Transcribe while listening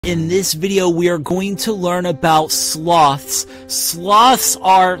In this video, we are going to learn about sloths. Sloths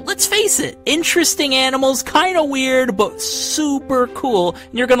are, let's face it, interesting animals, kind of weird, but super cool.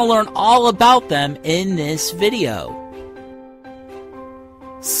 And you're going to learn all about them in this video.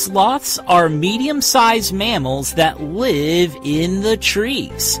 Sloths are medium-sized mammals that live in the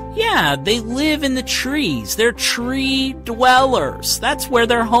trees. Yeah, they live in the trees. They're tree dwellers. That's where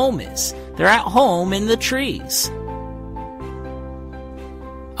their home is. They're at home in the trees.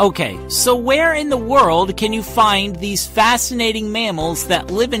 Okay, so where in the world can you find these fascinating mammals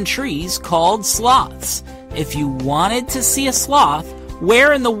that live in trees called sloths? If you wanted to see a sloth,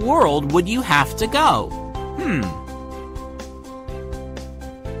 where in the world would you have to go?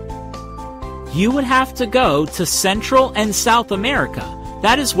 You would have to go to Central and South America.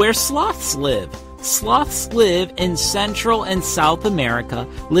 That is where sloths live. Sloths live in Central and South America,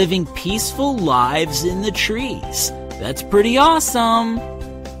 living peaceful lives in the trees. That's pretty awesome.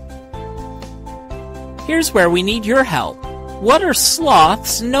 Here's where we need your help. What are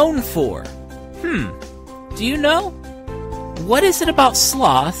sloths known for? Do you know? What is it about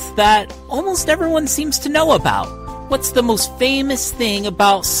sloths that almost everyone seems to know about? What's the most famous thing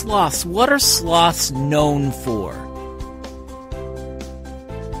about sloths? What are sloths known for?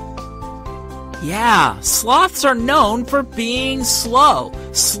 Yeah, sloths are known for being slow.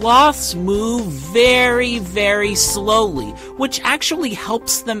 Sloths move very, very slowly, which actually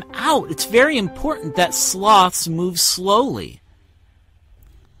helps them out. It's very important that sloths move slowly.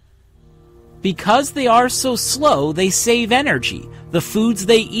 Because they are so slow, they save energy. The foods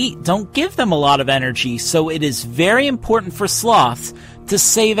they eat don't give them a lot of energy, so it is very important for sloths to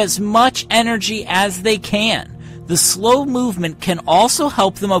save as much energy as they can. The slow movement can also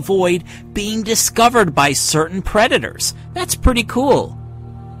help them avoid being discovered by certain predators. That's pretty cool.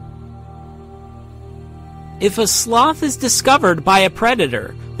 If a sloth is discovered by a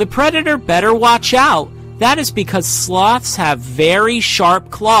predator, the predator better watch out. That is because sloths have very sharp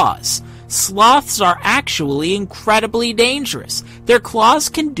claws. Sloths are actually incredibly dangerous. Their claws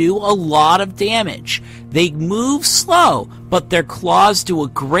can do a lot of damage. They move slow, but their claws do a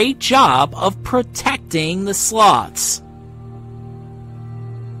great job of protecting the sloths.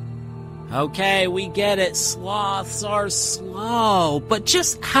 Okay, we get it. Sloths are slow. But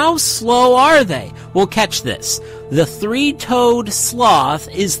just how slow are they? Well, catch this. The three-toed sloth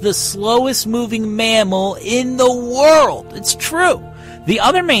is the slowest moving mammal in the world. It's true. The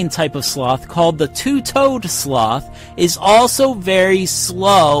other main type of sloth, called the two-toed sloth, is also very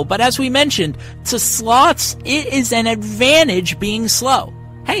slow, but as we mentioned, to sloths, it is an advantage being slow.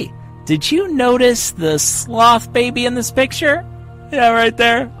 Hey, did you notice the sloth baby in this picture? Yeah, right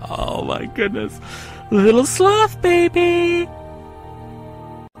there. Oh my goodness. Little sloth baby.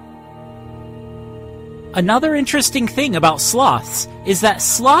 Another interesting thing about sloths is that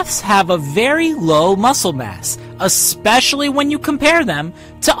sloths have a very low muscle mass, especially when you compare them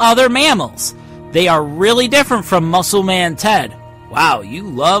to other mammals. They are really different from Muscle Man Ted. Wow, you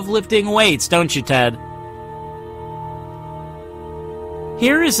love lifting weights, don't you, Ted?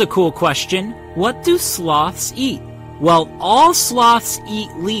 Here is a cool question. What do sloths eat? Well, all sloths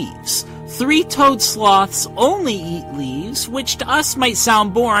eat leaves. Three-toed sloths only eat leaves, which to us might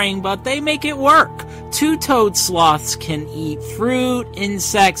sound boring, but they make it work. Two-toed sloths can eat fruit,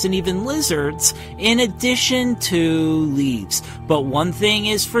 insects, and even lizards in addition to leaves. But one thing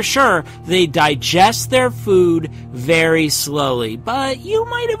is for sure, they digest their food very slowly. But you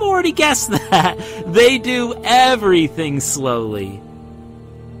might have already guessed that. They do everything slowly.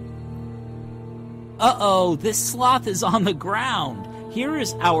 Uh-oh, this sloth is on the ground. Here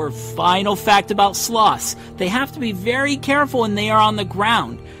is our final fact about sloths. They have to be very careful when they are on the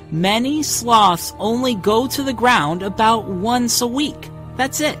ground. Many sloths only go to the ground about once a week.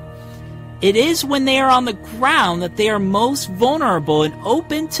 That's it. It is when they are on the ground that they are most vulnerable and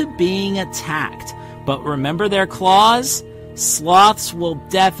open to being attacked. But remember their claws? Sloths will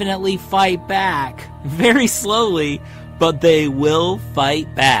definitely fight back. Very slowly, but they will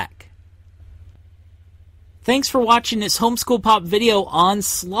fight back. Thanks for watching this Homeschool Pop video on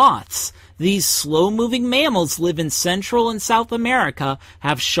sloths. These slow-moving mammals live in Central and South America,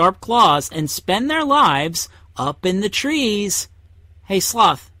 have sharp claws, and spend their lives up in the trees. Hey,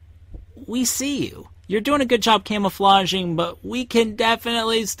 sloth, we see you. You're doing a good job camouflaging, but we can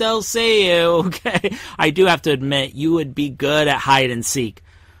definitely still see you, okay? I do have to admit, you would be good at hide and seek.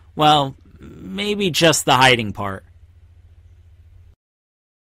 Well, maybe just the hiding part.